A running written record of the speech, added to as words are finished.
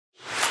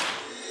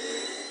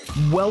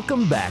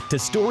Welcome back to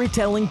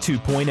Storytelling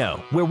 2.0,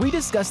 where we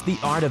discuss the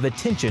art of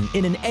attention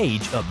in an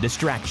age of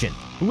distraction.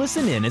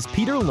 Listen in as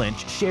Peter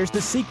Lynch shares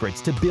the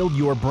secrets to build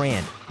your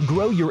brand,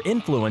 grow your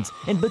influence,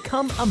 and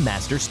become a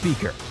master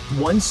speaker,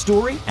 one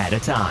story at a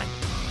time.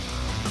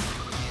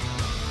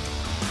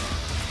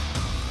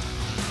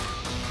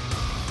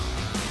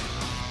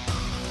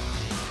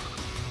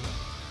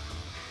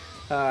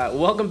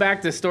 Welcome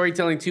back to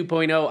Storytelling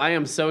 2.0. I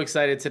am so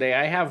excited today.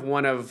 I have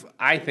one of,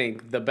 I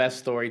think, the best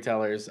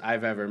storytellers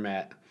I've ever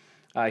met.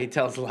 He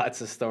tells lots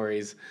of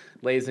stories.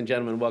 Ladies and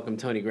gentlemen, welcome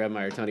Tony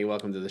Grebmeier. Tony,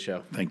 welcome to the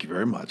show. Thank you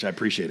very much. I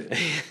appreciate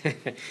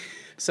it.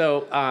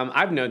 So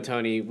I've known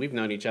Tony. We've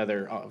known each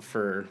other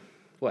for,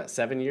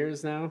 7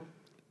 years now?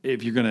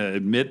 If you're going to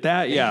admit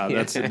that, yeah,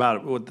 that's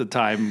about what the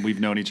time we've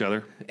known each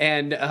other.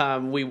 And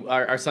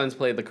our sons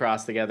played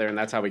lacrosse together, and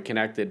that's how we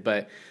connected.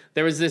 But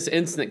there was this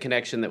instant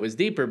connection that was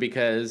deeper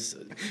because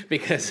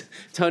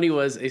Tony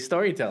was a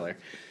storyteller.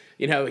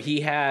 You know, he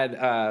had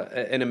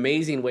an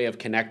amazing way of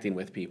connecting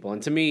with people.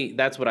 And to me,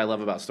 that's what I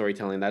love about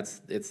storytelling.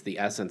 It's the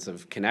essence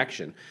of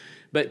connection.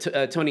 But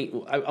Tony,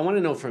 I want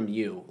to know from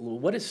you,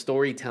 what does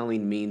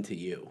storytelling mean to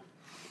you?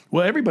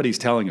 Well, everybody's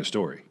telling a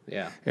story.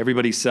 Yeah.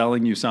 Everybody's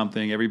selling you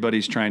something.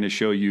 Everybody's trying to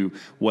show you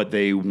what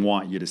they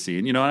want you to see.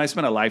 And, I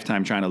spent a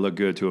lifetime trying to look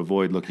good to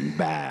avoid looking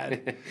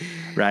bad,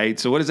 right?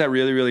 So what does that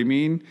really, really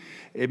mean?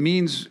 It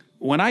means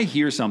when I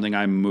hear something,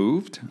 I'm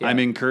moved. Yeah. I'm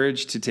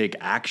encouraged to take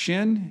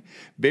action.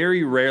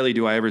 Very rarely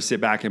do I ever sit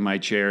back in my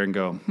chair and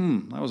go,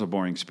 that was a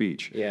boring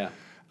speech. Yeah.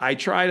 I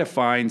try to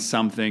find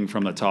something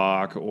from the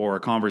talk or a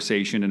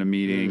conversation in a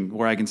meeting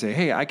where I can say,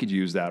 hey, I could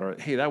use that. Or,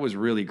 hey, that was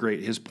really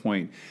great, his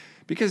point.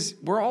 Because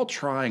we're all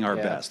trying our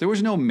best. There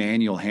was no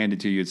manual handed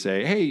to you to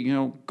say, hey,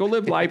 go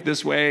live life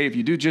this way. If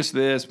you do just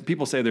this,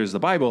 people say there's the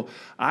Bible.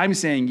 I'm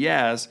saying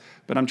yes,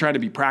 but I'm trying to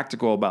be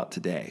practical about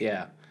today.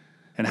 Yeah.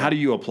 And how do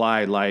you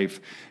apply life?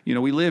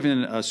 We live in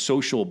a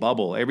social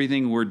bubble.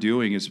 Everything we're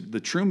doing is the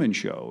Truman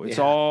Show. It's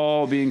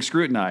all being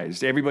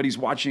scrutinized. Everybody's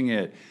watching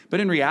it. But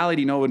in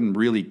reality, no one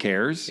really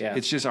cares. Yeah.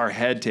 It's just our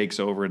head takes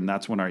over, and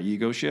that's when our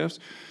ego shifts.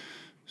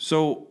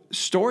 So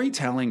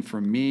storytelling for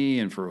me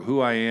and for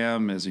who I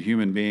am as a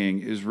human being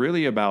is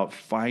really about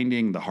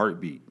finding the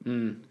heartbeat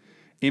in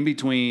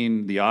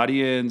between the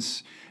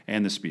audience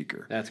and the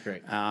speaker. That's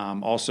great.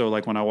 Also,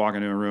 like when I walk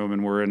into a room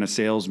and we're in a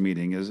sales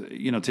meeting,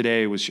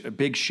 today was a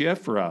big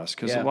shift for us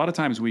because a lot of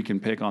times we can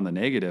pick on the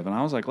negative. And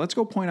I was like, let's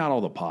go point out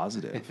all the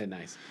positive.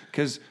 Nice.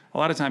 Because a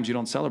lot of times you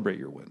don't celebrate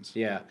your wins.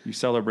 Yeah. You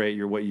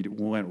celebrate what you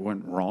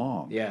went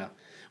wrong. Yeah.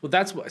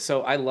 Well,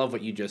 so I love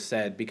what you just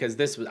said because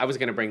I was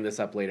going to bring this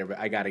up later, but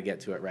I got to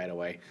get to it right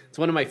away. It's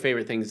one of my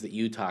favorite things that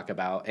you talk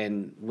about,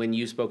 and when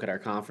you spoke at our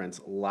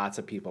conference, lots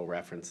of people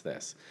reference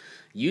this.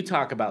 You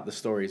talk about the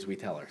stories we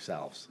tell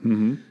ourselves.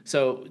 Mm-hmm.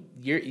 So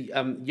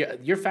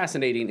you're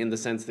fascinating in the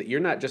sense that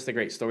you're not just a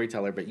great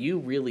storyteller, but you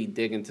really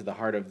dig into the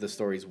heart of the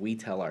stories we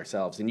tell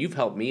ourselves, and you've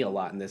helped me a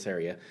lot in this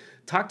area.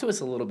 Talk to us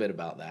a little bit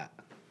about that.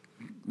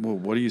 Well,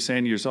 what are you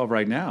saying to yourself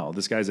right now?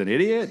 This guy's an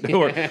idiot?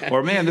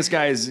 Or man, this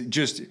guy's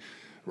just...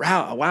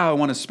 Wow, I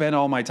want to spend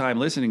all my time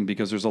listening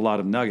because there's a lot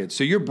of nuggets.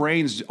 So your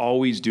brain's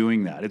always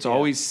doing that. It's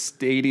always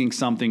stating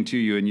something to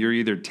you, and you're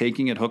either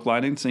taking it hook,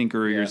 line, and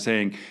sinker, or you're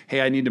saying, hey,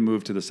 I need to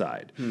move to the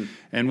side.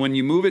 And when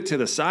you move it to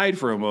the side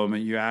for a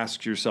moment, you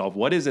ask yourself,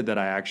 what is it that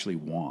I actually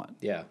want?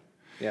 Yeah.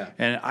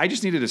 And I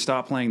just needed to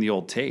stop playing the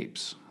old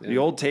tapes. Yeah. The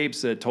old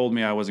tapes that told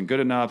me I wasn't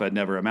good enough, I'd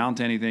never amount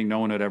to anything, no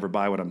one would ever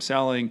buy what I'm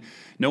selling,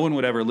 no one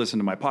would ever listen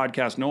to my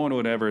podcast, no one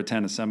would ever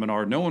attend a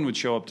seminar, no one would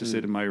show up to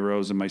sit in my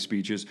rows and my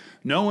speeches,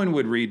 no one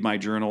would read my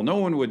journal, no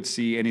one would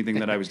see anything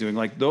that I was doing.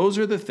 Like, those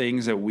are the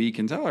things that we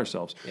can tell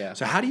ourselves. Yeah.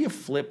 So how do you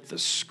flip the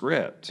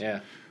script?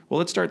 Yeah. Well,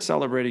 let's start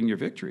celebrating your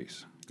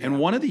victories. Yeah. And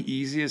one of the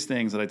easiest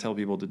things that I tell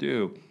people to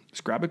do is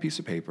grab a piece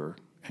of paper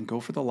and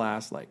go for the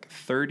last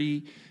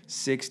 30,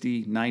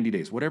 60, 90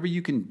 days, whatever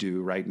you can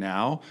do right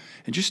now,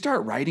 and just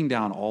start writing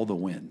down all the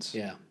wins.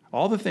 Yeah.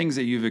 All the things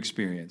that you've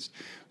experienced.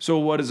 So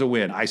what is a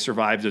win? I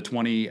survived a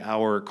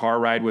 20-hour car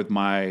ride with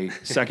my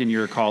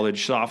second-year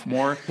college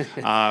sophomore.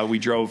 We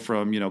drove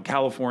from,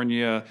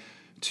 California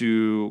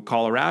to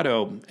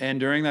Colorado, and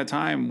during that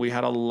time, we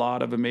had a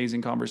lot of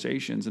amazing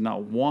conversations, and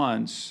not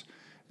once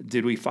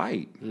did we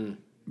fight.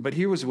 But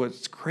here was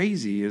what's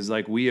crazy is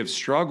we have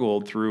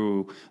struggled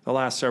through the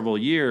last several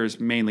years,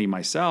 mainly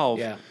myself,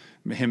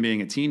 him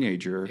being a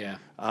teenager,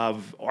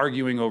 of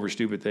arguing over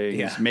stupid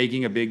things,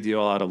 making a big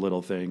deal out of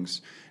little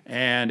things.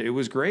 And it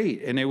was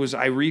great. And I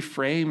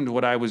reframed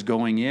what I was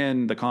going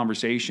in, the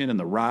conversation and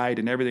the ride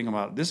and everything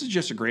about, this is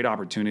just a great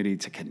opportunity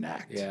to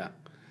connect.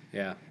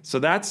 Yeah. So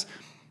that's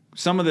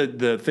some of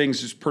the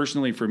things just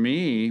personally for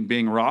me,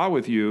 being raw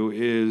with you,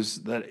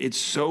 is that it's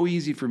so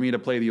easy for me to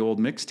play the old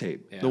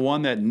mixtape, the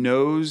one that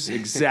knows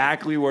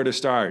exactly where to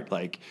start.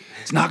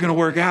 It's not going to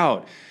work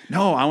out.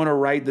 No, I want to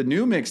write the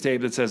new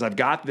mixtape that says, I've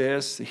got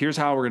this. Here's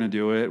how we're going to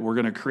do it. We're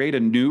going to create a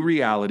new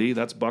reality.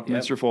 That's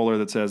Buckminster Fuller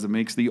that says it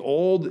makes the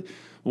old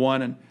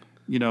one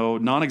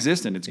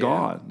non-existent. It's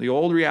gone. The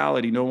old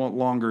reality no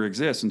longer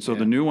exists. And so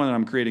the new one that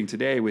I'm creating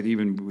today with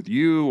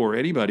you or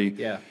anybody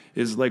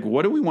is like,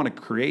 what do we want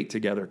to create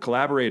together,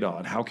 collaborate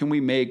on? How can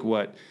we make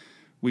what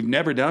we've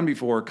never done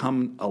before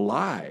come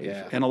alive?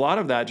 Yeah. And a lot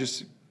of that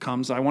just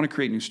comes, I want to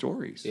create new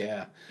stories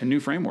and new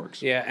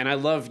frameworks. Yeah, and I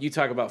love, you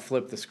talk about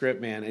flip the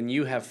script, man, and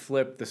you have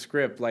flipped the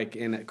script like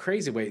in a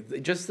crazy way.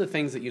 Just the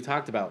things that you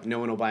talked about, no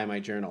one will buy my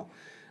journal.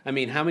 I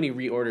mean, how many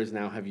reorders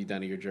now have you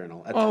done of your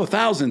journal?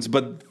 Thousands,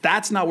 but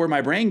that's not where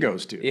my brain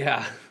goes to.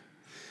 Yeah.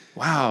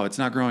 Wow, it's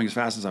not growing as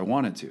fast as I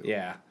want it to.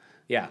 Yeah.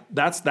 Yeah.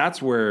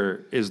 That's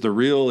where is the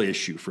real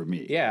issue for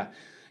me. Yeah.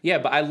 Yeah,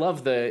 but I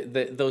love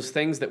those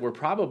things that were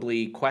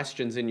probably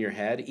questions in your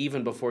head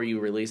even before you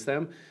release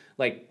them.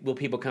 Like, will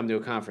people come to a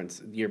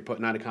conference? You're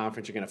putting on a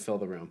conference, you're going to fill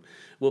the room.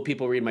 Will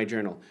people read my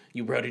journal?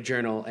 You wrote a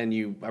journal and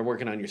you are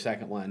working on your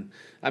second one.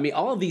 I mean,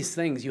 all of these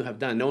things you have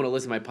done. No one will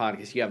listen to my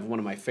podcast. You have one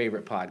of my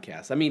favorite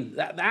podcasts. I mean,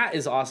 that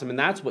is awesome. And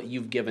that's what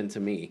you've given to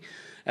me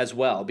as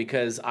well,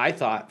 because I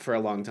thought for a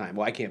long time,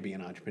 well, I can't be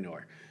an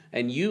entrepreneur.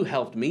 And you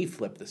helped me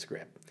flip the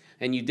script.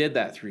 And you did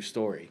that through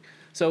story.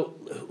 So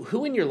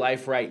who in your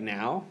life right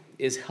now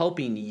is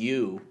helping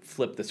you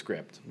flip the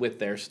script with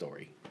their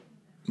story?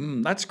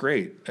 That's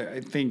great. I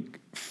think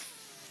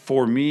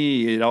for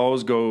me, it all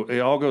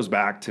goes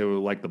back to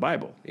like the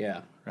Bible.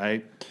 Yeah.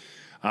 Right.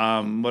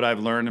 What I've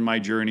learned in my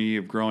journey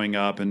of growing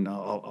up, and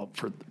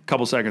for a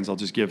couple seconds, I'll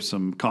just give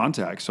some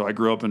context. So I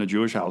grew up in a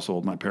Jewish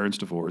household. My parents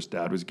divorced.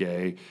 Dad was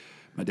gay.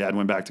 My dad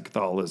went back to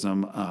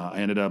Catholicism. I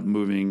ended up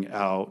moving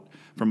out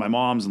from my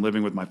mom's and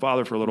living with my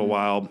father for a little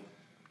while.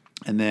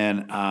 And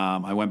then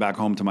I went back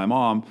home to my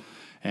mom,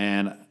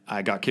 and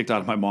I got kicked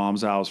out of my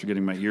mom's house for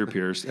getting my ear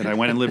pierced. And I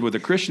went and lived with a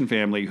Christian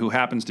family who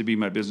happens to be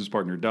my business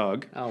partner,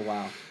 Doug. Oh,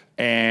 wow.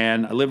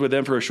 And I lived with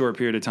them for a short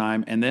period of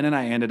time. And then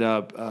I ended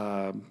up,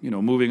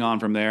 moving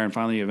on from there and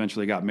finally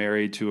eventually got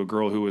married to a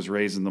girl who was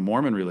raised in the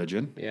Mormon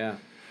religion. Yeah.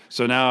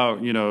 So now,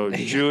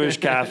 Jewish,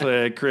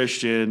 Catholic,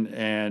 Christian,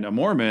 and a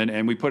Mormon,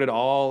 and we put it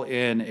all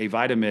in a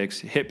Vitamix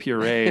hit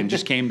puree and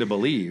just came to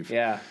believe.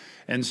 Yeah.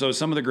 And so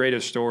some of the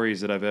greatest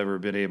stories that I've ever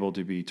been able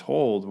to be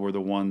told were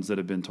the ones that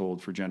have been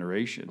told for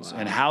generations. Wow.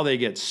 And how they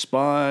get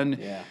spun.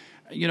 Yeah.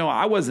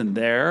 I wasn't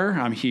there.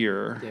 I'm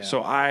here. Yeah.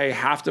 So I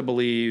have to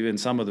believe in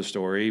some of the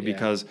story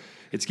because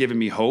it's given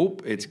me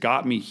hope. It's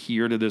got me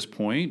here to this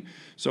point.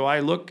 So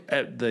I look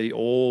at the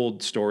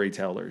old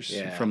storytellers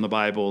from the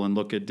Bible and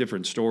look at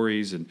different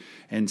stories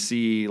and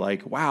see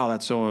like, wow,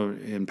 that's so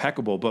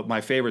impeccable. But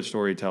my favorite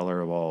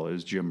storyteller of all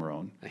is Jim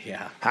Rohn.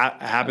 Yeah.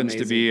 Happens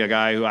to be a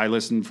guy who I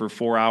listened for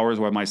 4 hours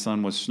while my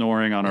son was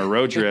snoring on our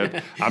road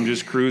trip. I'm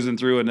just cruising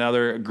through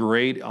another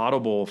great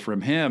audible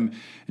from him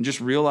and just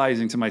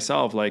realizing to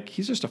myself, like,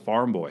 he's just a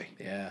farm boy.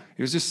 Yeah.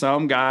 He was just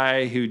some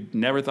guy who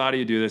never thought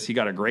he'd do this. He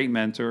got a great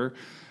mentor.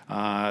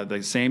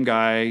 The same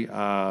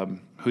guy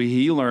who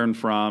he learned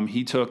from,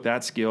 he took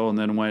that skill and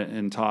then went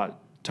and taught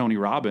Tony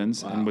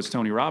Robbins and was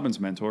Tony Robbins'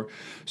 mentor.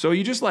 So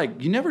you just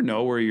you never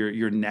know where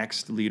your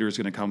next leader is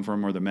going to come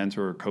from or the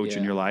mentor or coach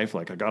in your life.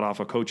 Like I got off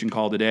a coaching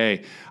call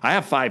today. I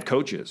have 5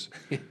 coaches.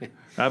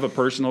 I have a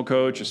personal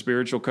coach, a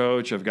spiritual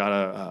coach. I've got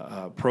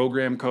a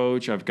program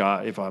coach. I've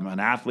got, if I'm an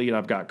athlete,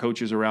 I've got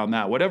coaches around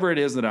that. Whatever it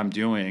is that I'm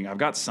doing, I've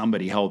got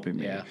somebody helping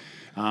me. Yeah.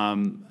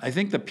 I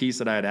think the piece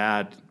that I'd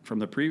add from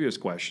the previous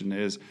question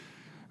is,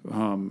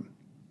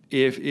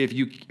 if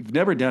you've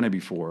never done it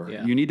before,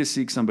 you need to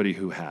seek somebody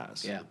who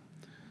has. Yeah.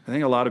 I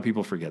think a lot of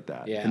people forget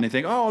that. Yeah. And they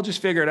think, oh, I'll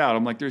just figure it out.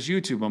 I'm like, there's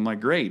YouTube. I'm like,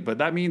 great. But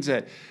that means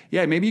that,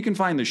 maybe you can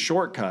find the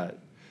shortcut,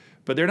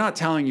 but they're not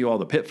telling you all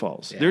the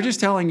pitfalls. Yeah. They're just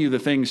telling you the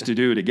things to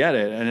do to get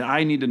it. And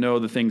I need to know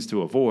the things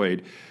to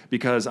avoid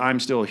because I'm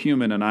still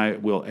human and I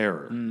will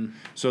err.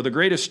 So the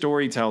greatest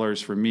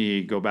storytellers for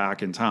me go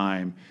back in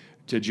time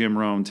to Jim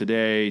Rohn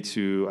today,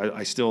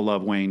 I still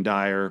love Wayne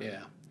Dyer.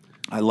 Yeah.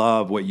 I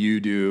love what you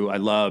do. I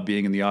love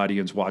being in the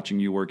audience, watching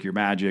you work your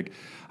magic.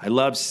 I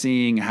love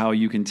seeing how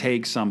you can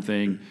take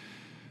something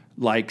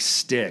like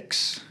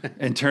Sticks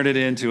and turn it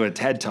into a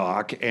TED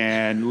Talk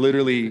and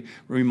literally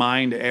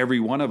remind every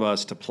one of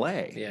us to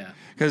play. Yeah.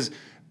 Because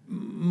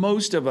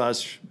most of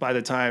us, by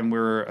the time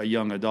we're a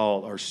young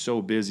adult, are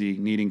so busy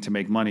needing to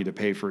make money to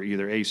pay for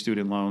either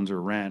student loans or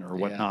rent or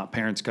whatnot. Yeah.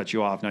 Parents cut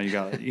you off. Now you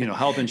got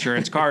health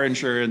insurance, car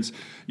insurance.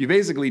 You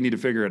basically need to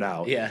figure it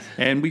out. Yeah.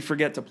 And we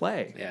forget to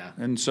play. Yeah.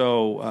 And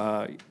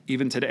so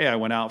even today, I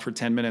went out for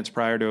 10 minutes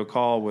prior to a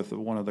call with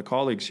one of the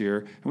colleagues here,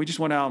 and we just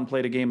went out and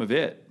played a game of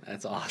it.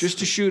 That's awesome. Just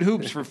to shoot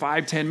hoops for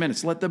 5-10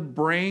 minutes. Let the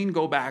brain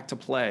go back to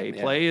play.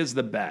 Yeah. Play is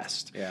the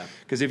best. Yeah.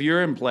 Because if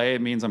you're in play,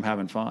 it means I'm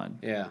having fun.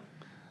 Yeah.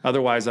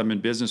 Otherwise, I'm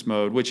in business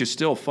mode, which is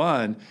still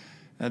fun,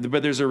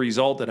 but there's a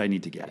result that I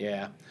need to get.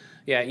 Yeah.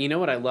 Yeah, you know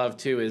what I love,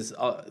 too, is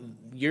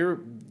your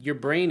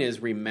brain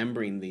is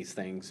remembering these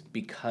things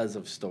because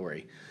of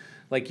story.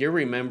 Like, you're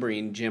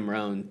remembering Jim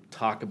Rohn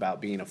talk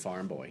about being a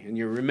farm boy, and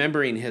you're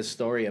remembering his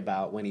story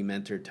about when he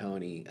mentored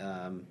Tony.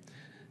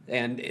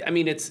 And, I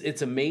mean,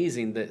 it's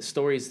amazing that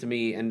stories to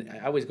me, and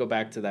I always go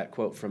back to that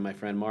quote from my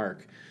friend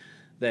Mark,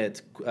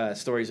 that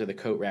stories are the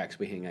coat racks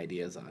we hang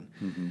ideas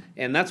on.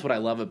 And that's what I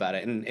love about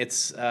it. And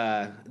it's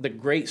the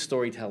great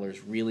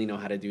storytellers really know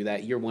how to do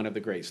that. You're one of the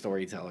great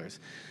storytellers.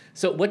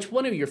 So which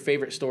one of your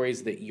favorite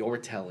stories that you're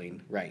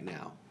telling right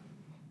now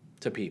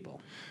to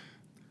people?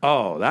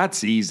 Oh,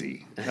 that's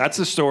easy. That's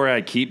a story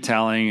I keep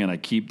telling, and I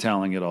keep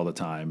telling it all the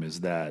time,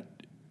 is that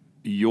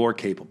you're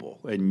capable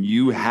and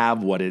you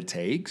have what it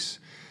takes.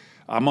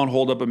 I'm going to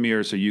hold up a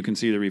mirror so you can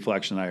see the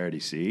reflection I already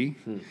see.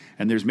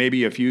 And there's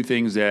maybe a few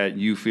things that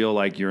you feel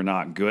like you're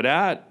not good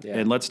at. Yeah.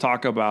 And let's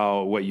talk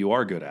about what you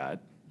are good at.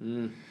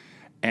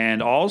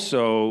 And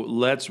also,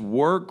 let's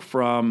work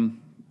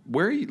from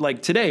where you,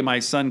 like today, my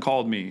son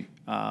called me.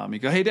 He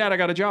goes, "Hey, Dad, I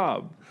got a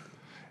job."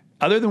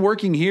 Other than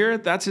working here,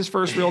 that's his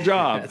first real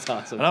job. That's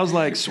awesome. And I was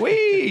like,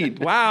 sweet,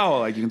 wow,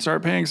 like you can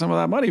start paying some of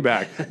that money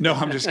back. No,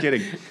 I'm just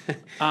kidding.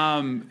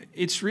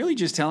 It's really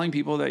just telling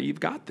people that you've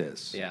got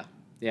this. Yeah.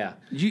 Yeah.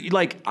 You,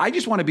 like, I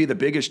just want to be the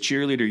biggest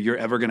cheerleader you're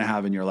ever going to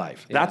have in your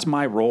life. Yeah. That's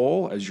my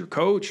role as your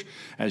coach,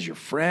 as your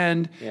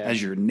friend,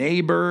 as your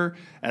neighbor,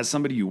 as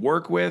somebody you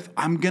work with.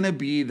 I'm going to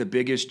be the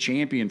biggest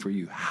champion for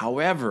you.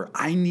 However,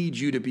 I need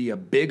you to be a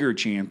bigger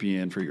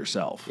champion for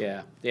yourself.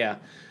 Yeah, yeah.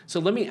 So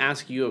let me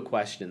ask you a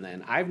question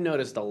then. I've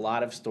noticed a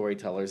lot of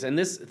storytellers, and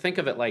think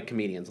of it like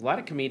comedians. A lot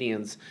of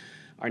comedians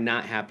are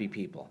not happy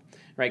people,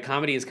 right?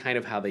 Comedy is kind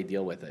of how they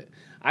deal with it.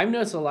 I've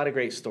noticed a lot of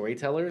great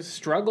storytellers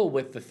struggle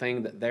with the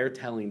thing that they're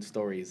telling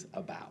stories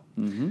about.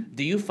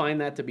 Do you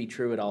find that to be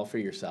true at all for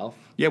yourself?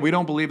 Yeah, we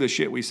don't believe the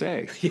shit we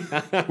say.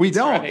 We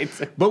don't. Right.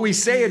 But we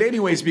say it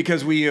anyways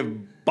because we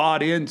have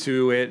bought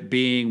into it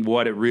being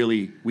what it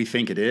really we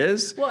think it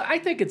is. Well, I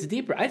think it's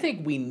deeper. I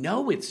think we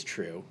know it's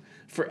true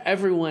for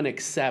everyone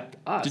except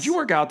us. Did you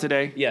work out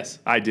today? Yes.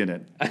 I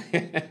didn't.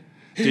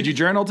 Did you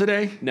journal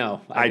today?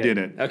 No, I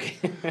didn't. Okay.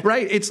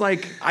 Right? It's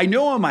like, I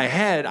know in my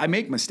head, I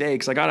make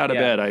mistakes. I got out of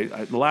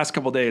bed. The last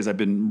couple of days, I've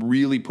been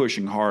really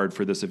pushing hard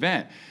for this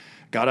event.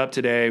 Got up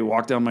today,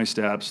 walked down my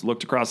steps,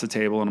 looked across the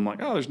table, and I'm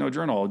like, oh, there's no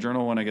journal. I'll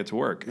journal when I get to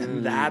work.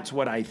 And that's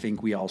what I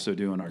think we also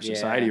do in our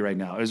society right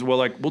now, is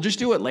we'll just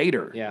do it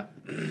later. Yeah.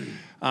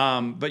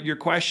 But your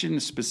question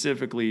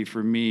specifically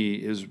for me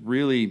is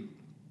really,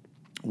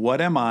 what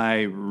am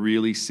I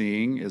really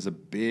seeing is a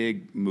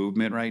big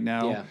movement right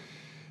now. Yeah.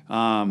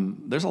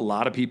 There's a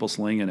lot of people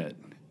slinging it,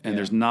 and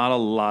there's not a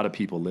lot of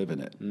people living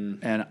it.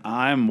 And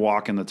I'm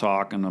walking the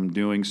talk, and I'm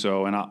doing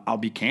so. And I'll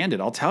be candid.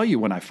 I'll tell you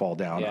when I fall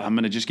down. Yeah. I'm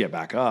going to just get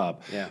back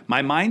up. Yeah.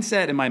 My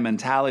mindset and my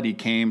mentality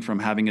came from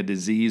having a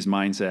disease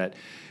mindset.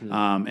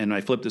 And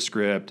I flipped the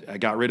script. I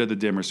got rid of the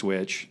dimmer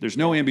switch. There's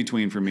no in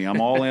between for me.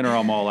 I'm all in or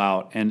I'm all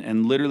out,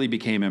 and literally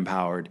became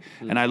empowered.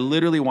 And I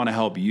literally want to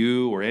help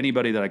you or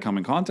anybody that I come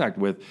in contact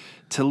with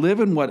to live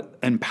in what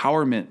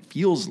empowerment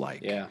feels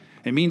like. Yeah.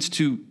 It means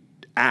to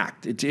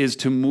act. It is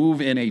to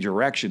move in a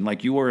direction.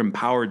 Like you are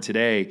empowered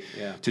today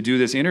to do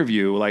this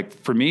interview. Like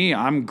for me,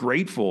 I'm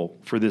grateful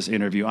for this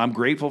interview. I'm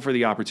grateful for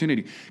the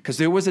opportunity, because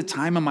there was a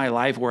time in my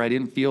life where I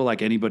didn't feel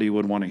like anybody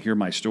would want to hear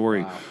my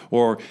story. Wow.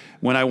 Or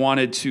when I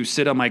wanted to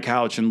sit on my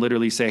couch and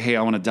literally say, hey,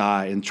 I want to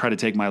die and try to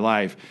take my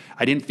life,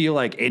 I didn't feel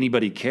like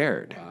anybody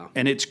cared. Wow.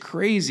 And it's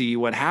crazy.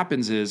 What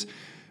happens is,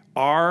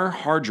 our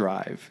hard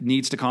drive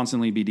needs to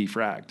constantly be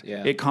defragged.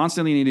 Yeah. It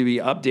constantly needs to be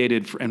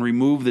updated and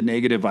remove the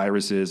negative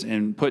viruses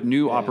and put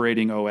new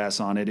operating OS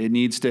on it. It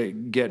needs to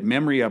get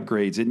memory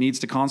upgrades. It needs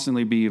to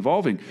constantly be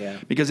evolving. Yeah.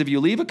 Because if you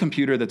leave a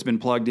computer that's been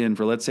plugged in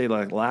for, let's say,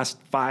 like the last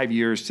 5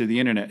 years to the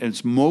internet,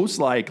 it's most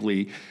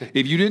likely,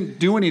 if you didn't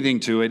do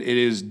anything to it, it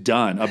is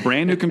done. A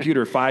brand new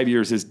computer 5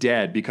 years is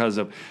dead because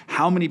of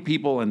how many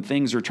people and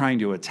things are trying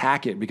to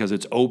attack it, because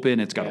it's open,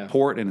 it's got a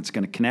port, and it's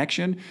got a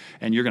connection,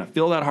 and you're going to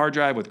fill that hard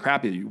drive with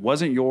crap that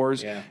wasn't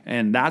yours. Yeah.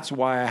 And that's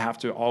why I have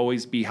to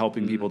always be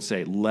helping people to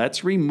say,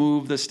 let's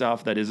remove the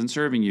stuff that isn't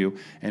serving you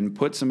and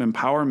put some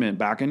empowerment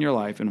back in your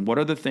life. And what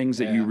are the things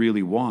that you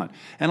really want?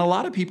 And a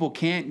lot of people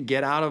can't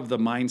get out of the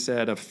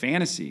mindset of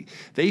fantasy.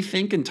 They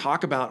think and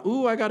talk about,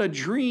 ooh, I got a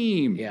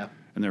dream. Yeah.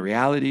 And the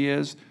reality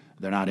is,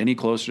 they're not any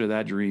closer to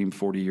that dream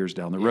 40 years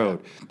down the road.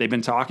 They've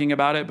been talking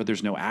about it, but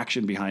there's no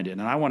action behind it.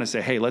 And I want to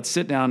say, hey, let's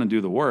sit down and do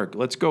the work.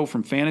 Let's go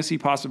from fantasy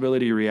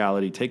possibility to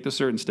reality. Take the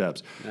certain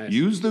steps. Nice.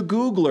 Use the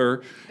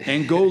Googler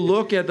and go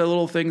look at the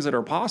little things that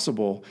are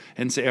possible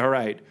and say, all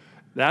right,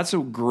 that's a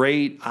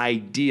great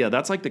idea.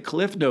 That's like the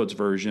Cliff Notes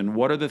version.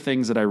 What are the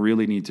things that I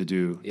really need to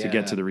do to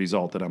get to the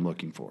result that I'm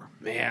looking for?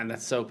 Man,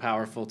 that's so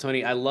powerful.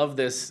 Tony, I love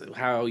this,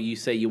 how you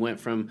say you went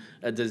from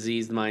a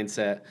diseased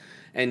mindset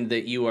and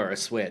that you are a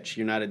switch.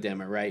 You're not a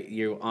dimmer, right?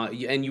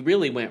 And you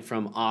really went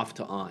from off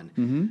to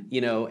on,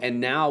 you know,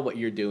 and now what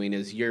you're doing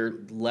is you're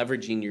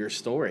leveraging your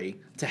story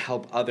to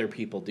help other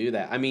people do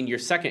that. I mean, your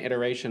second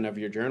iteration of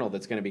your journal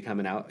that's going to be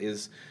coming out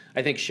is,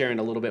 I think, sharing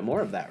a little bit more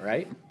of that,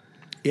 right?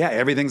 Yeah,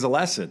 everything's a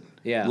lesson.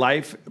 Yeah.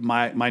 Life,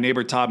 my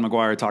neighbor Todd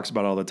McGuire talks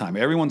about it all the time.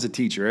 Everyone's a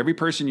teacher. Every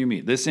person you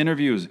meet. This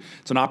interview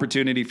it's an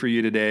opportunity for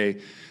you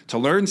today to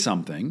learn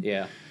something.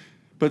 Yeah.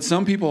 But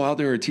some people out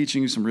there are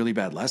teaching you some really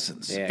bad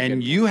lessons. Yeah,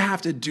 and you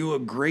have to do a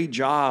great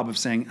job of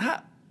saying,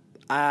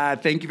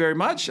 thank you very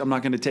much. I'm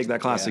not going to take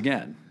that class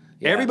again.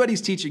 Yeah. Everybody's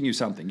teaching you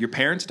something. Your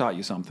parents taught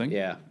you something,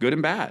 Yeah. good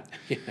and bad.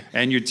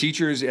 And your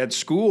teachers at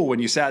school, when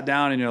you sat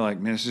down and you're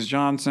like, Mrs.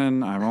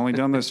 Johnson, I've only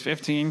done this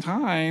 15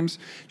 times.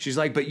 She's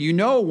like, but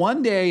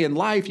one day in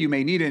life you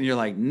may need it. And you're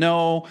like,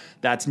 no,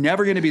 that's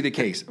never going to be the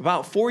case.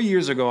 About 4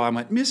 years ago, I'm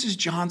like, Mrs.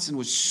 Johnson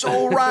was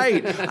so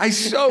right. I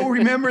so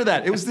remember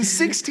that. It was the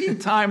 16th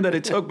time that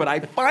it took, but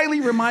I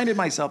finally reminded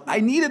myself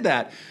I needed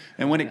that.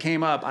 And when it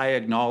came up, I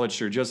acknowledged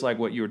her, just like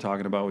what you were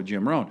talking about with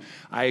Jim Rohn.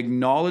 I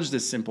acknowledged the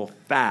simple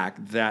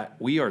fact that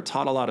we are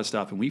taught a lot of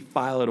stuff and we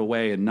file it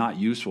away and not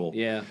useful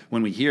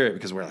when we hear it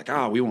because we're like,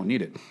 we won't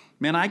need it.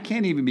 Man, I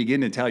can't even begin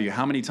to tell you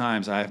how many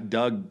times I've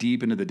dug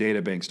deep into the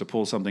data banks to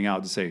pull something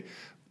out to say,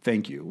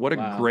 thank you. What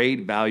a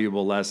great,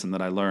 valuable lesson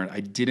that I learned.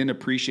 I didn't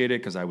appreciate it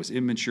because I was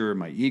immature.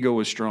 My ego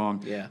was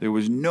strong. Yeah. There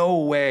was no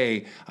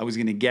way I was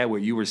going to get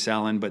what you were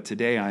selling. But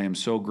today I am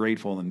so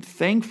grateful and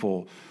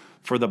thankful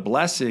for the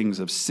blessings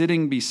of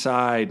sitting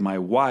beside my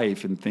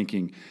wife and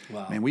thinking,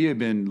 man, we have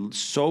been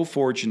so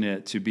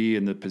fortunate to be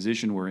in the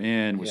position we're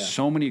in with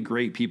so many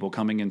great people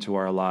coming into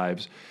our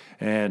lives.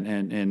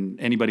 And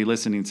anybody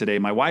listening today,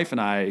 my wife and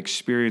I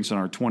experienced on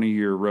our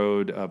 20-year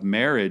road of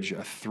marriage a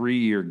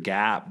 3-year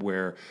gap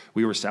where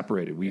we were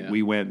separated.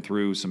 We went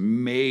through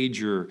some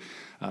major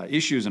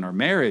issues in our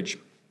marriage.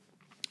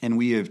 And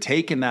we have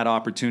taken that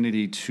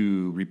opportunity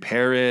to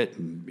repair it.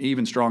 And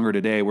even stronger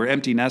today, we're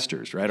empty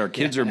nesters, right? Our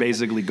kids are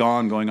basically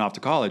gone, going off to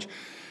college.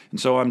 And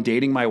so I'm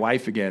dating my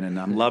wife again, and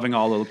I'm loving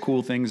all the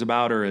cool things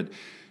about her. And,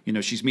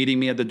 she's meeting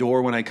me at the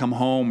door when I come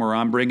home, or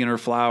I'm bringing her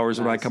flowers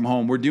when I come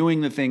home. We're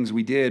doing the things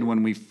we did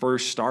when we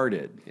first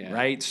started,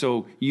 right?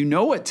 So you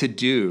know what to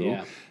do.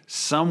 Yeah.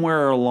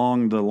 Somewhere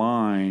along the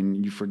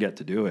line, you forget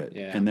to do it.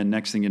 Yeah. And then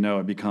next thing you know,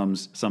 it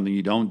becomes something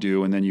you don't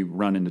do, and then you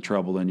run into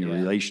trouble in your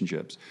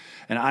relationships.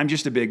 And I'm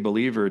just a big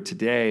believer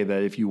today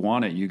that if you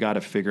want it, you got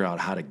to figure out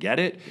how to get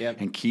it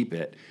and keep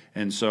it.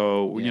 And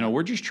so,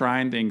 we're just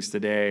trying things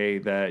today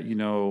that,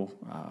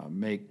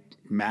 make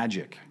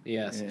magic.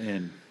 Yes.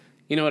 And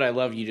you know what I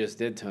love you just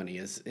did, Tony,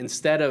 is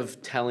instead of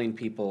telling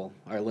people,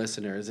 our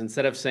listeners,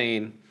 instead of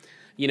saying,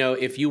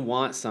 if you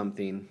want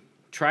something,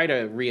 try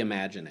to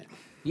reimagine it.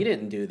 You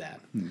didn't do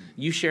that.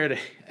 You shared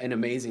an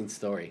amazing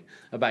story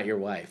about your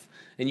wife,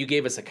 and you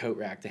gave us a coat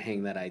rack to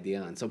hang that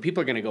idea on. So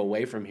people are going to go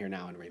away from here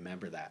now and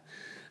remember that.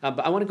 But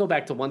I want to go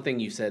back to one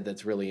thing you said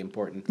that's really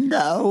important.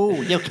 No,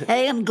 you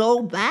can't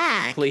go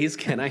back. Please,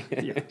 can I?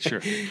 Yeah,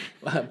 sure.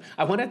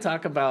 I want to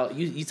talk about,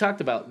 you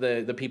talked about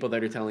the people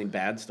that are telling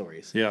bad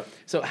stories. Yeah.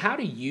 So how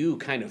do you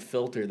kind of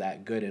filter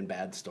that good and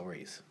bad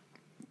stories?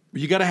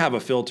 You got to have a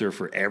filter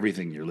for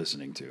everything you're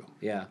listening to.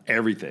 Yeah.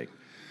 Everything.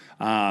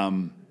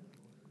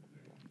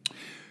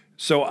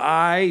 So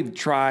I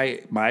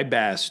try my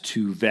best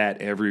to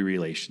vet every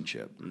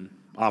relationship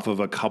off of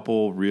a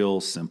couple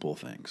real simple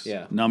things.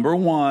 Yeah. Number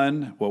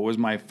one, what was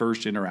my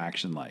first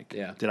interaction like?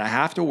 Yeah. Did I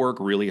have to work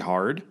really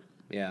hard?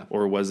 Yeah.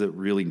 Or was it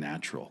really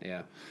natural?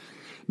 Yeah.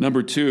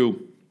 Number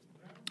two,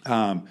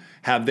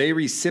 have they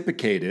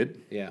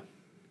reciprocated? Yeah.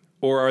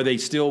 Or are they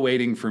still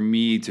waiting for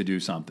me to do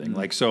something?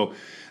 Like, so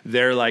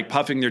they're like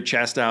puffing their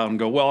chest out and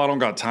go, well, I don't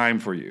got time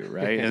for you,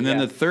 right? And then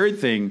the third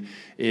thing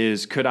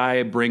is, could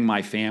I bring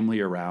my family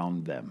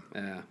around them?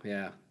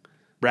 Yeah.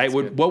 Right?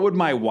 What would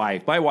my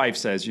wife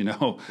says,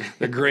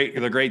 the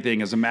great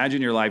thing is,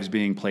 imagine your life's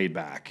being played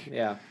back.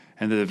 Yeah.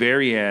 And at the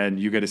very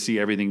end, you get to see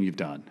everything you've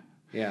done.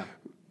 Yeah.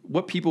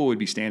 What people would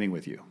be standing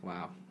with you?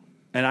 Wow.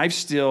 And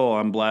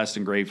I'm blessed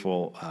and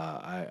grateful.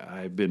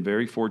 I've been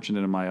very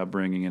fortunate in my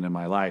upbringing and in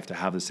my life to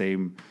have the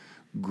same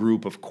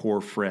group of core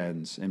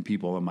friends and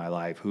people in my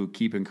life who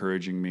keep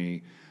encouraging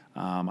me.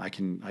 I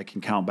can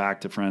count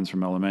back to friends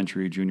from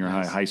elementary, junior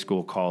high, high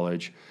school,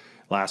 college.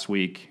 Last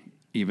week,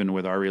 even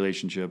with our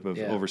relationship of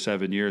over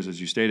 7 years, as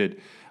you stated,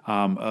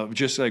 of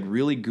just like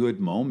really good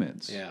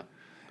moments. Yeah.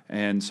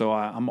 And so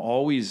I'm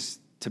always,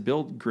 to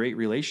build great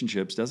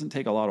relationships doesn't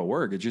take a lot of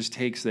work. It just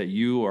takes that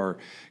you are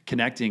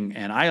connecting.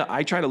 And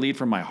I try to lead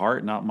from my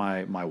heart, not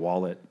my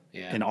wallet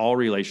in all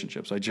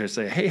relationships. I just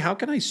say, hey, how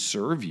can I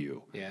serve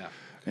you? Yeah.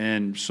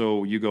 And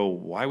so you go,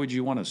 why would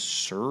you want to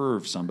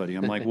serve somebody?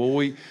 I'm like,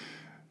 well,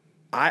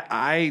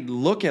 I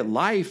look at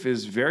life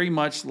as very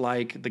much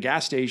like the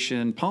gas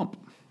station pump.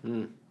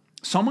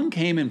 Someone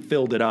came and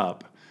filled it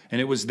up,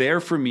 and it was there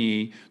for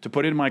me to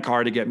put in my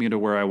car to get me to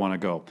where I want to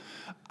go.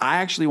 I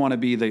actually want to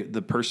be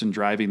the person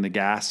driving the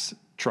gas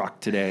truck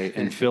today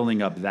and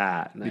filling up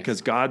that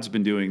because God's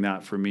been doing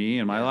that for me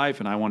in my life,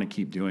 and I want to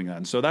keep doing that.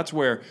 And so that's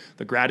where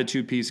the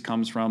gratitude piece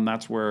comes from.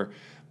 That's where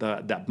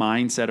that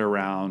mindset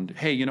around,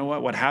 hey, you know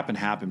what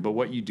happened, but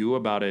what you do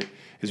about it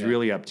is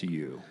really up to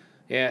you.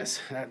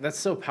 Yes, that's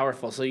so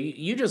powerful. So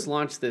you just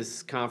launched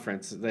this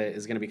conference that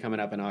is going to be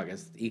coming up in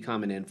August,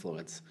 Ecom and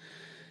Influence.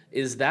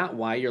 Is that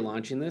why you're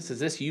launching this? Is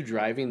this you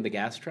driving the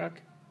gas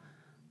truck?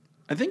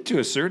 I think to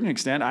a certain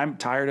extent, I'm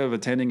tired of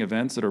attending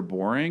events that are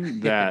boring,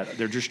 that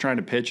they're just trying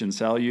to pitch and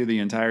sell you the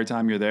entire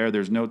time you're there.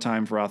 There's no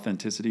time for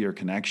authenticity or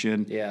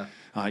connection. Yeah.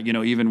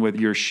 Even with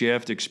your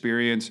shift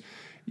experience,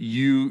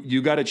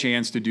 you got a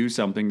chance to do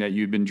something that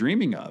you'd been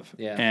dreaming of.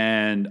 Yeah.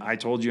 And I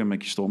told you, I'm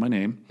like, you stole my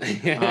name.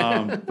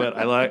 But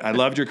I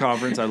loved your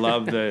conference. I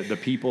love the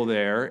people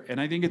there. And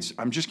I think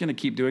I'm just going to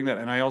keep doing that.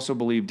 And I also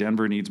believe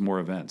Denver needs more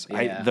events.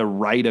 Yeah. The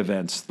right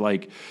events,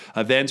 like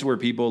events where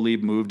people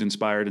leave moved,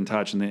 inspired, and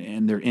touched,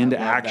 and they're into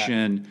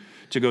action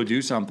to go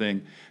do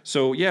something.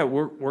 So yeah,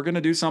 we're going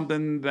to do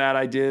something that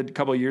I did a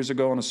couple of years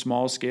ago on a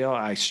small scale.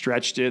 I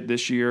stretched it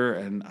this year,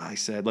 and I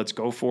said, let's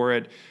go for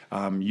it.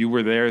 You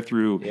were there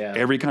through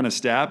every kind of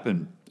step,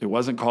 and it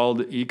wasn't called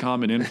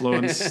Ecom and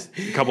Influence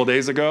a couple of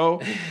days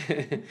ago,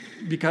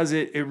 because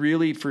it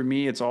really, for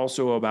me, it's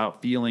also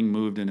about feeling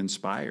moved and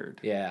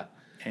inspired. Yeah.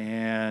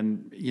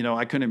 And,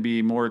 I couldn't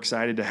be more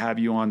excited to have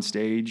you on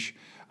stage.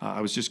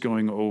 I was just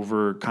going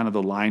over kind of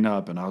the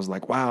lineup, and I was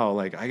like, wow,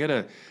 like I got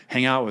to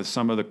hang out with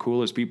some of the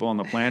coolest people on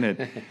the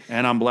planet,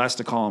 and I'm blessed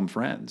to call them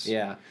friends.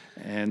 Yeah.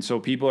 And so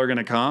people are going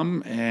to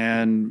come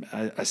and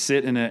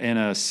sit in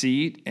a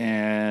seat,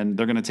 and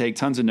they're going to take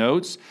tons of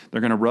notes.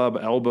 They're going to rub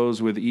elbows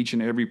with each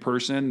and every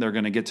person. They're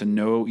going to get to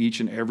know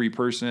each and every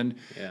person.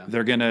 Yeah.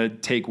 They're going to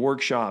take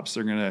workshops.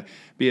 They're going to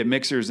be at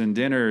mixers and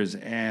dinners,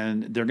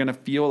 and they're going to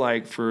feel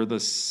like for the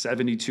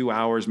 72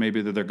 hours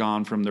maybe that they're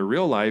gone from their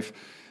real life,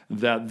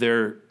 that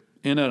they're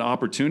in an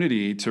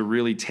opportunity to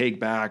really take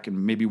back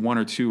and maybe one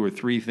or two or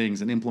three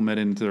things and implement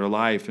it into their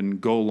life and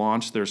go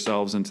launch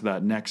themselves into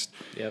that next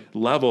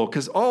level.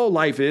 Because all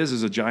life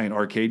is a giant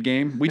arcade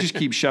game. We just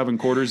keep shoving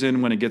quarters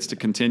in when it gets to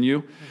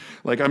continue.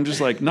 Like, I'm just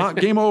like, not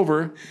game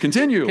over,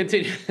 continue.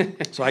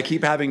 So I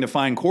keep having to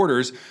find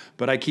quarters,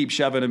 but I keep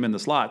shoving them in the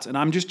slots. And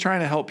I'm just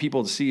trying to help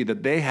people to see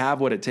that they have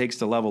what it takes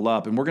to level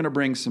up. And we're going to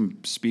bring some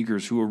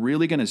speakers who are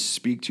really going to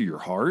speak to your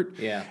heart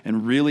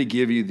and really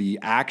give you the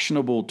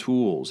actionable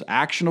tools,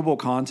 actionable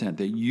content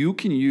that you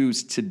can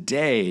use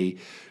today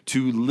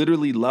to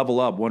literally level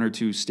up one or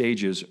two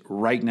stages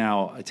right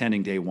now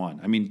attending day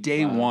one. I mean,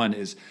 day one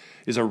is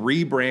a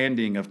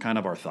rebranding of kind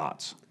of our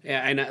thoughts.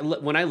 Yeah,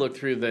 and when I look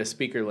through the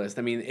speaker list,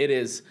 I mean, it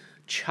is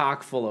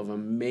chock full of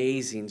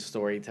amazing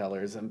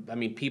storytellers. I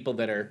mean, people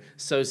that are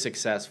so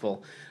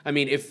successful. I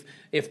mean,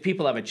 if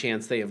people have a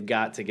chance, they have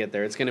got to get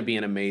there. It's going to be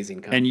an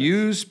amazing conference. And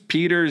use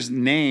Peter's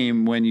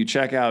name when you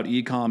check out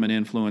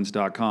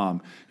ecomandinfluence.com.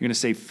 You're going to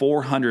save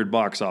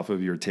 $400 off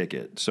of your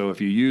ticket. So if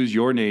you use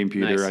your name,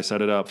 Peter, Nice. I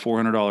set it up,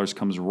 $400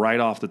 comes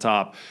right off the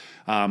top.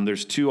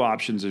 There's two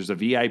options. There's a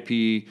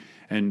VIP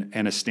and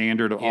a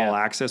standard all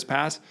access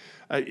pass.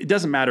 It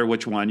doesn't matter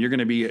which one. You're going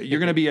to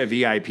be a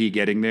VIP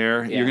getting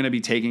there. Yeah. You're going to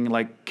be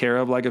taken care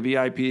of like a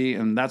VIP,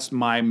 and that's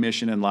my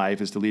mission in life,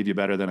 is to leave you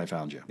better than I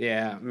found you.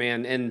 Yeah,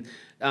 man,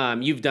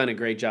 and you've done a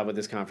great job with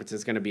this conference.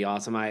 It's going to be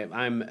awesome.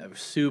 I'm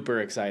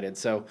super excited.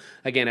 So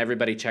again,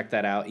 everybody check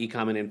that out,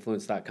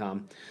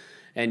 ecomandinfluence.com,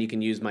 and you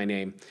can use my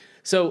name.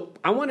 So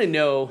I want to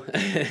know.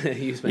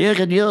 You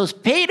can use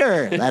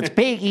Peter. That's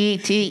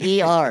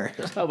Peter.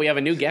 Oh, we have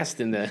a new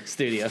guest in the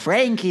studio.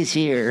 Frankie's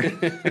here.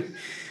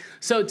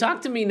 So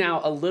talk to me now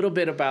a little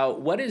bit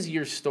about what is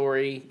your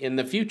story in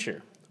the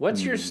future?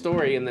 What's your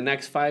story in the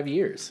next 5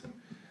 years?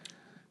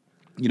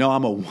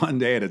 I'm a one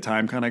day at a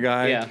time kind of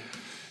guy. Yeah.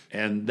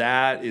 And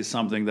that is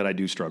something that I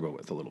do struggle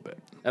with a little bit.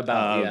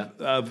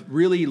 Of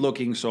really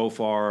looking so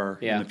far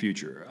in the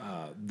future.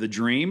 The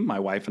dream my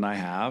wife and I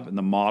have, and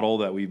the model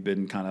that we've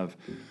been kind of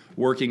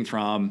working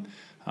from,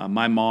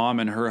 my mom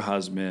and her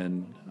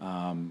husband,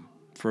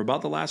 for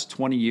about the last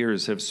 20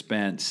 years, have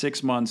spent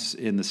 6 months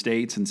in the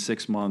States and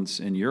 6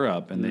 months in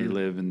Europe, and they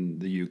live in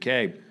the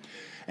UK.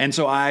 And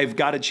so I've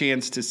got a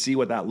chance to see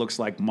what that looks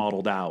like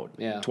modeled out.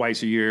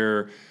 Twice a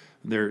year,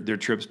 their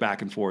trips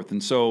back and forth.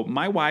 And so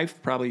my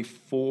wife, probably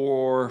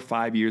 4 or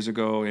 5 years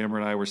ago, Amber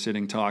and I were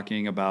sitting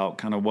talking about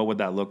kind of what would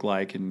that look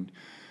like. And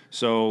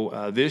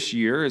so this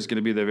year is going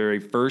to be the very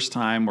first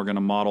time we're going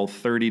to model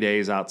 30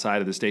 days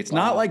outside of the States.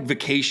 Wow. Not like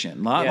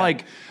vacation, not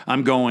like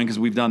I'm going because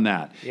we've done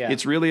that.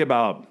 It's really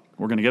about,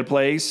 we're going to get a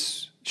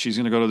place. She's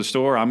going to go to the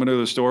store. I'm going to go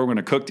to the store. We're going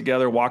to cook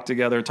together, walk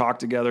together, talk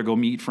together, go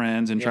meet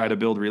friends, and try to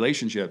build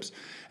relationships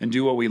and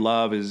do what we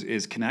love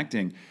is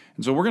connecting.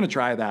 And so we're going to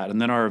try that.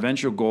 And then our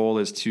eventual goal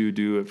is to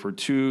do it for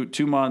 2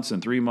 months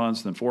and 3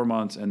 months, then 4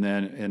 months, and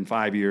then in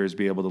 5 years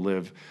be able to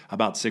live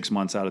about 6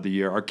 months out of the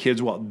year. Our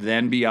kids will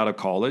then be out of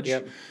college,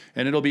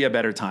 and it'll be a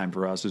better time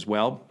for us as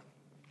well.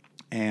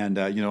 And,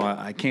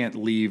 I can't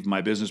leave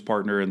my business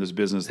partner in this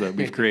business that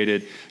we've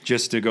created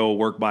just to go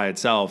work by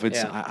itself.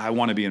 I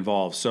want to be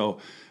involved. So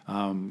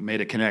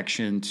made a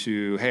connection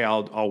to, hey,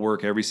 I'll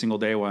work every single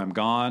day while I'm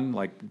gone,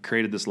 like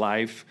created this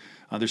life.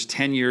 There's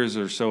 10 years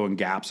or so in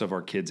gaps of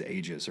our kids'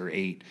 ages, or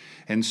 8.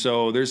 And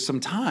so there's some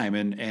time,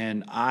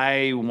 and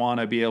I want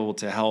to be able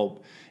to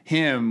help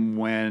him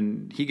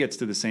when he gets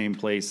to the same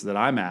place that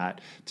I'm at,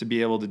 to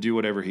be able to do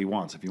whatever he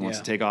wants. If he wants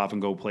to take off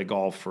and go play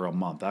golf for a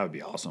month, that would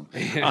be awesome.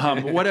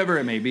 Whatever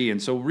it may be.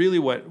 And so really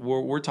what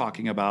we're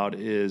talking about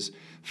is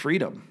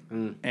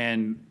freedom.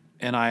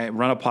 and I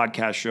run a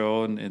podcast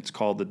show, and it's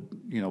called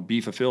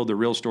Be Fulfilled, the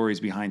real stories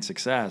behind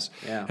success.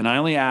 Yeah. And I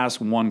only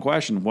ask one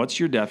question: what's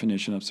your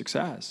definition of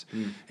success?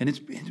 And it's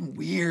been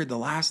weird. The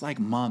last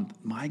month,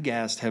 my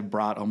guests have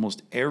brought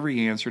almost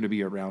every answer to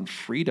be around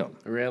freedom.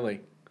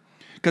 Really?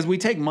 Because we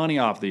take money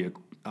off the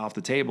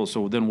table.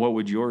 So then what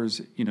would your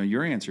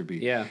answer be?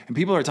 Yeah. And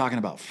people are talking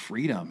about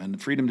freedom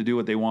and freedom to do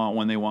what they want,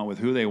 when they want, with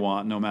who they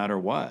want, no matter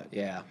what.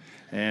 Yeah.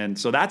 And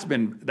so that's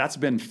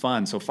been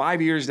fun. So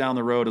 5 years down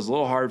the road is a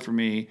little hard for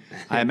me.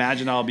 I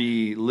imagine I'll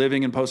be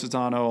living in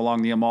Positano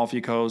along the Amalfi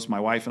Coast.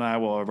 My wife and I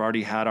will have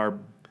already had our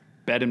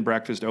bed and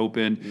breakfast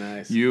open.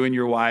 Nice. You and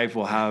your wife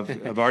will have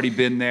already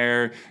been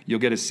there. You'll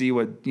get to see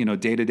what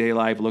day-to-day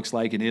life looks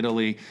like in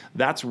Italy.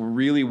 That's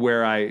really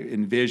where I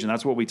envision.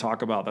 That's what we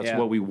talk about. That's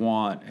what we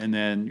want. And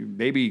then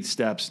baby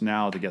steps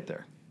now to get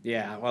there.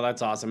 Yeah, well,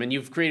 that's awesome. And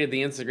you've created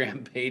the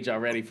Instagram page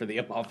already for the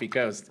Amalfi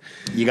Coast.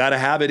 You got to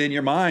have it in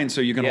your mind so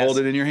you can hold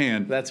it in your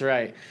hand. That's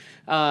right.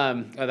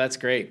 That's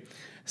great.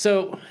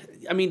 So,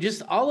 I mean,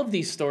 just all of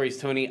these stories,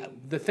 Tony,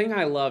 the thing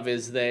I love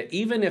is that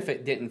even if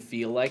it didn't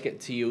feel like it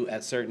to you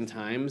at certain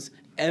times,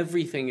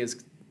 everything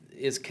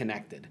is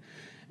connected.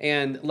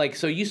 And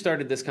so you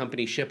started this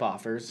company, Ship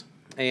Offers,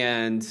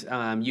 and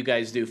you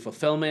guys do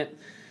fulfillment.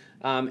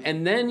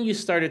 And then you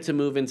started to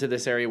move into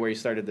this area where you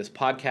started this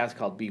podcast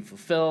called Be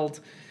Fulfilled.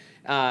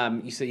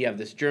 You said you have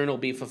this journal,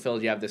 Be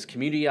Fulfilled. You have this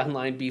community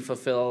online, Be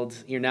Fulfilled.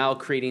 You're now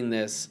creating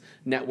this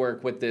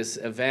network with this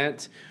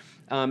event.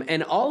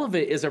 And all of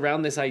it is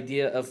around this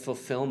idea of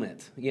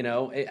fulfillment.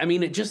 I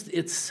mean,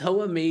 it's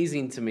so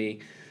amazing to me.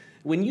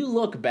 When you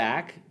look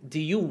back,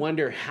 do you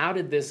wonder how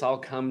did this all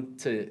come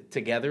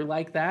together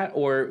like that?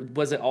 Or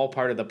was it all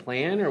part of the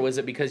plan? Or was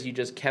it because you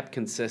just kept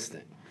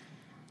consistent?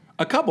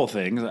 A couple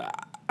things.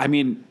 I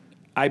mean,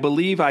 I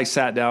believe I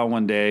sat down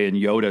one day and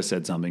Yoda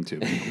said something to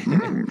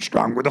me.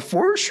 Strong with the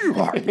force you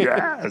are,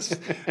 yes.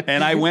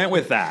 And I went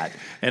with that.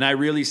 And I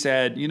really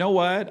said, you know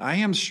what? I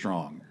am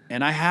strong.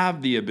 And I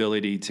have the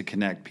ability to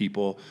connect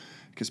people,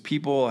 because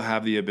people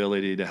have the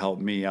ability to help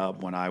me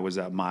up when I was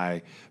at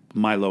my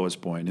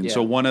lowest point. And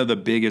so one of the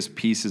biggest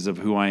pieces of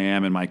who I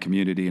am in my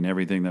community and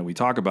everything that we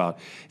talk about,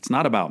 it's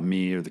not about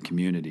me or the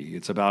community.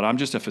 It's about, I'm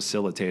just a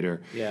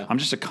facilitator. Yeah. I'm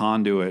just a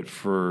conduit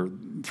for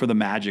the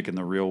magic in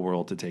the real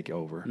world to take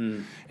over.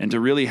 And to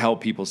really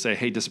help people say,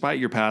 hey, despite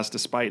your past,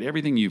 despite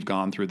everything you've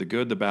gone through, the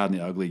good, the bad, and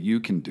the ugly, you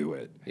can do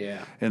it.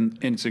 Yeah. And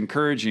it's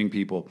encouraging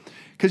people.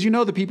 Because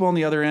the people on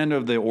the other end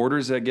of the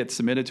orders that get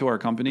submitted to our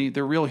company,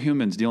 they're real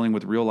humans dealing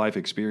with real life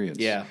experience.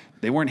 Yeah.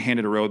 They weren't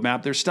handed a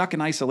roadmap. They're stuck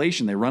in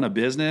isolation. They run a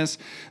business.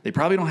 They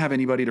probably don't have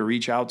anybody to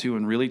reach out to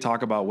and really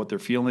talk about what they're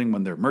feeling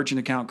when their merchant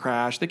account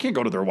crashed. They can't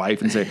go to their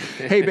wife and say,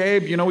 hey,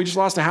 babe, we just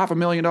lost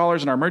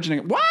 $500,000 in our merchant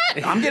account.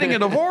 What? I'm getting a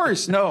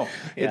divorce. No,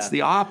 it's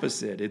the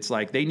opposite. It's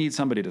like they need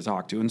somebody to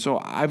talk to. And so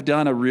I've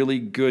done a really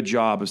good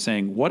job of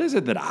saying, what is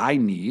it that I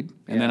need?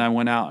 And then I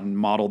went out and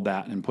modeled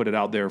that and put it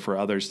out there for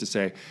others to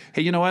say,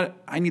 hey, you know what?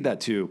 I need that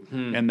too.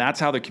 And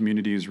that's how the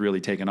community is really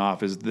taken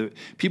off, is the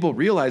people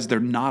realize they're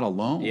not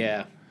alone.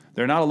 Yeah.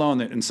 They're not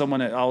alone, and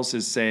someone else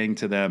is saying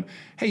to them,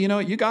 hey,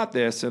 you got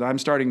this, and I'm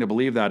starting to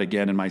believe that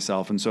again in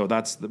myself. And so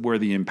that's where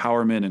the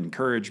empowerment and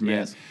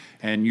encouragement,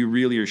 and you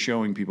really are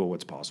showing people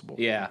what's possible.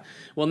 Yeah.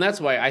 Well, and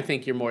that's why I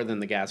think you're more than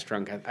the gas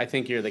trunk. I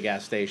think you're the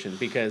gas station,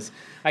 because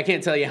I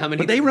can't tell you how many...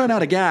 But they run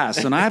out of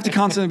gas, and I have to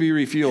constantly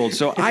be refueled.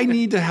 So I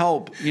need to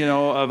help,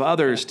 of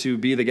others to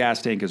be the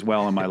gas tank as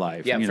well in my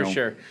life. Yeah, for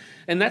sure.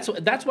 And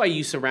that's why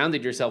you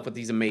surrounded yourself with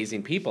these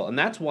amazing people. And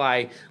that's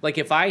why,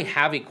 if I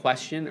have a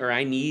question or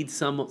I need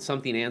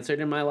something answered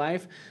in my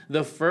life,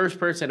 the first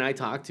person I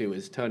talk to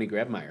is Tony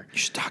Grebmeier. You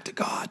should talk to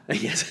God.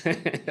 Yes.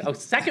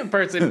 Second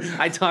person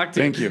I talk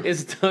to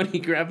is Tony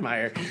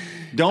Grebmeier.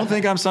 Don't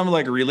think I'm some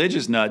a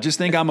religious nut. Just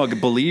think I'm a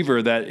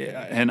believer that,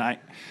 and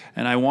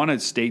I want to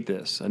state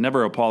this. I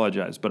never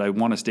apologize, but I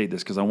want to state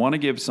this because I want to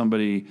give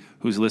somebody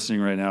who's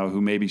listening right now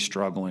who may be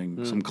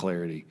struggling some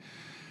clarity.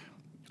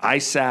 I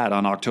sat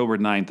on October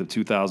 9th of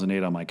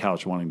 2008 on my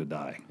couch wanting to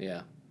die.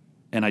 Yeah.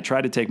 And I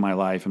tried to take my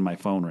life, and my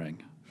phone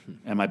rang.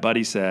 And my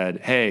buddy said,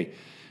 hey,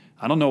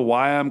 I don't know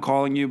why I'm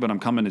calling you, but I'm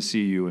coming to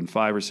see you. And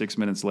 5 or 6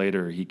 minutes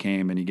later, he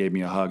came and he gave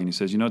me a hug. And he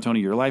says,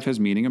 Tony, your life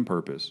has meaning and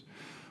purpose,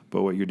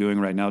 but what you're doing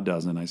right now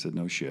doesn't. I said,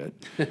 no shit.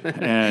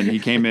 And he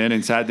came in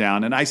and sat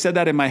down. And I said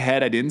that in my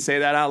head. I didn't say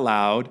that out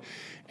loud.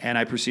 And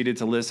I proceeded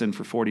to listen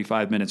for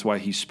 45 minutes while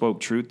he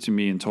spoke truth to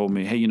me and told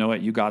me, hey, you know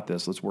what? You got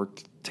this. Let's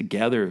work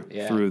together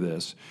through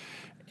this.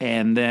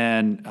 And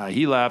then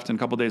he left, and a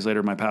couple days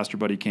later, my pastor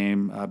buddy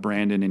came,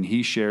 Brandon, and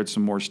he shared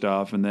some more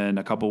stuff. And then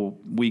a couple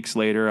weeks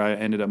later, I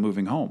ended up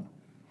moving home.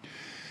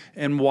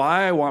 And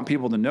why I want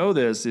people to know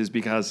this is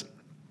because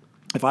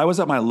if I was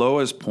at my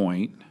lowest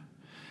point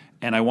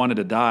and I wanted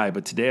to die,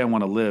 but today I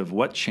want to live,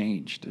 what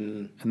changed?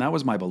 And that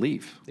was my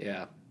belief.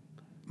 Yeah.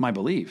 My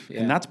belief.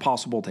 Yeah. And that's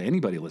possible to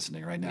anybody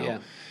listening right now. Yeah.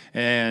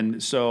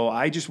 And so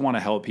I just want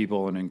to help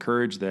people and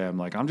encourage them.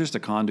 I'm just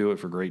a conduit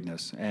for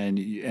greatness.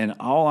 And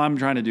all I'm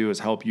trying to do is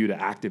help you to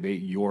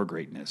activate your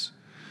greatness.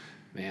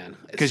 Man.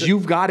 Because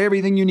you've got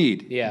everything you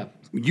need. Yeah.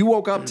 You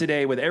woke up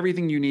today with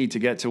everything you need to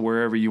get to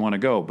wherever you want to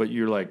go, but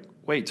you're like,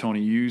 wait,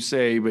 Tony, you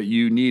say, but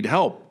you need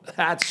help.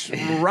 That's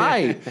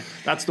right.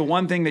 That's the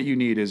one thing that you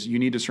need is you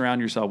need to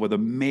surround yourself with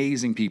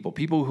amazing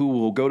people who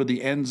will go to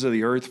the ends of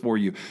the earth for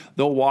you.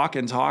 They'll walk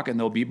and talk and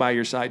they'll be by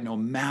your side no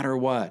matter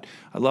what.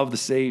 I love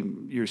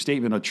your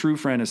statement. A true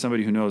friend is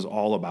somebody who knows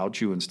all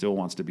about you and still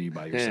wants to be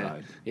by your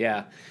side.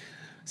 Yeah.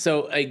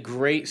 So a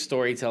great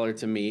storyteller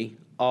to me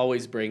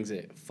always brings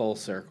it full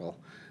circle.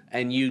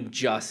 And you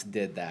just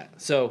did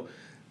that. So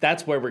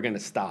that's where we're going to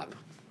stop.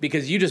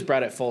 Because you just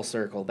brought it full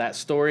circle. That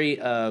story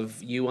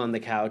of you on the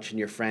couch and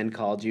your friend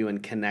called you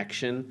and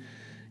connection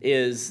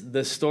is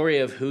the story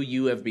of who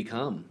you have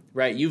become,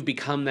 right? You've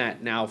become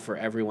that now for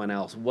everyone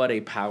else. What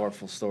a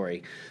powerful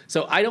story.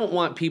 So I don't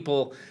want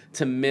people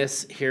to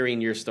miss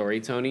hearing your story,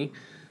 Tony.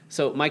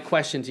 So my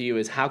question to you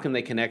is, how can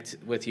they connect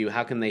with you?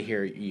 How can they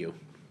hear you?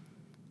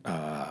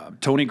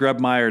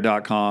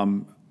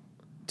 TonyGrebmeier.com.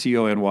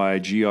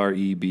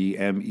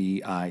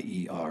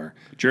 TonyGrebmeier.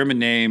 German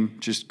name.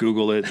 Just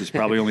Google it. There's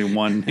probably only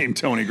one named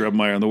Tony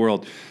Grebmeier in the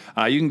world.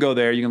 You can go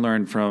there. You can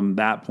learn from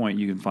that point.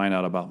 You can find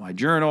out about my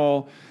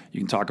journal. You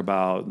can talk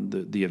about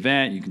the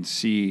event. You can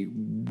see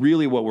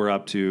really what we're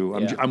up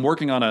to. I'm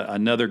working on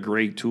another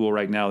great tool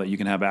right now that you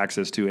can have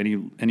access to.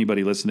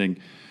 Anybody listening,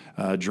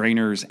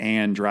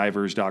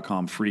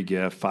 drainersandDrivers.com, free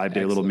gift,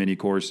 5-day little mini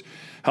course.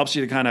 Helps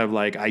you to kind of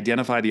like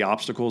identify the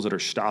obstacles that are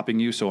stopping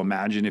you. So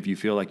imagine if you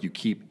feel like you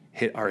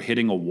are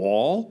hitting a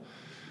wall,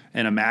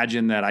 and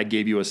imagine that I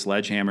gave you a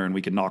sledgehammer and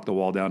we could knock the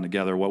wall down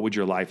together. What would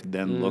your life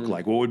then look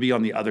like? What would be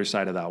on the other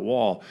side of that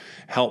wall?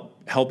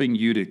 Helping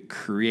you to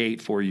create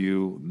for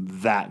you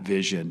that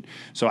vision.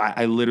 So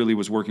I literally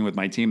was working with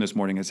my team this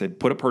morning and said,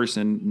 put a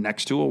person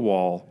next to a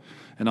wall,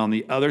 and on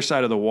the other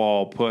side of the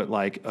wall, put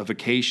like a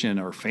vacation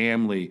or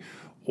family,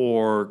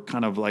 or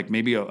kind of like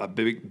maybe a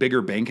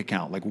bigger bank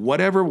account, like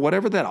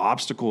whatever that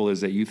obstacle is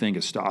that you think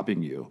is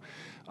stopping you.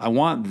 I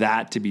want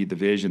that to be the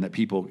vision that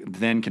people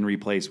then can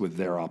replace with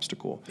their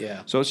obstacle.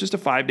 Yeah. So it's just a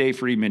 5-day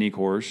free mini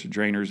course,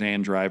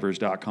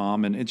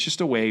 drainersandDrivers.com. And it's just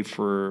a way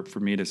for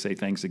me to say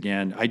thanks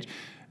again.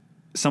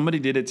 Somebody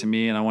did it to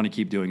me and I want to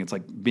keep doing it. It's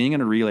like being in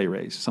a relay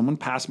race. Someone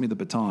passed me the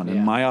baton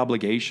and my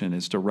obligation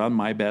is to run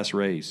my best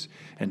race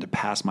and to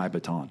pass my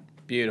baton.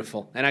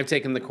 Beautiful. And I've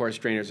taken the course,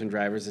 Drainers and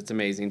Drivers. It's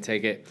amazing.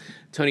 Take it.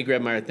 Tony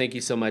Grebmeier, thank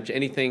you so much.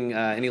 Anything,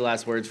 any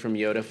last words from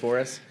Yoda for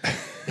us?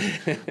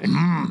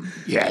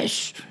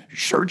 Yes.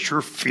 Search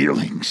your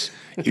feelings.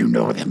 You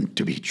know them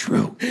to be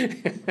true.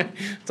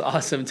 It's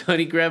awesome.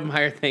 Tony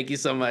Grebmeier, thank you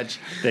so much.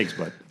 Thanks,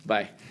 bud.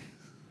 Bye.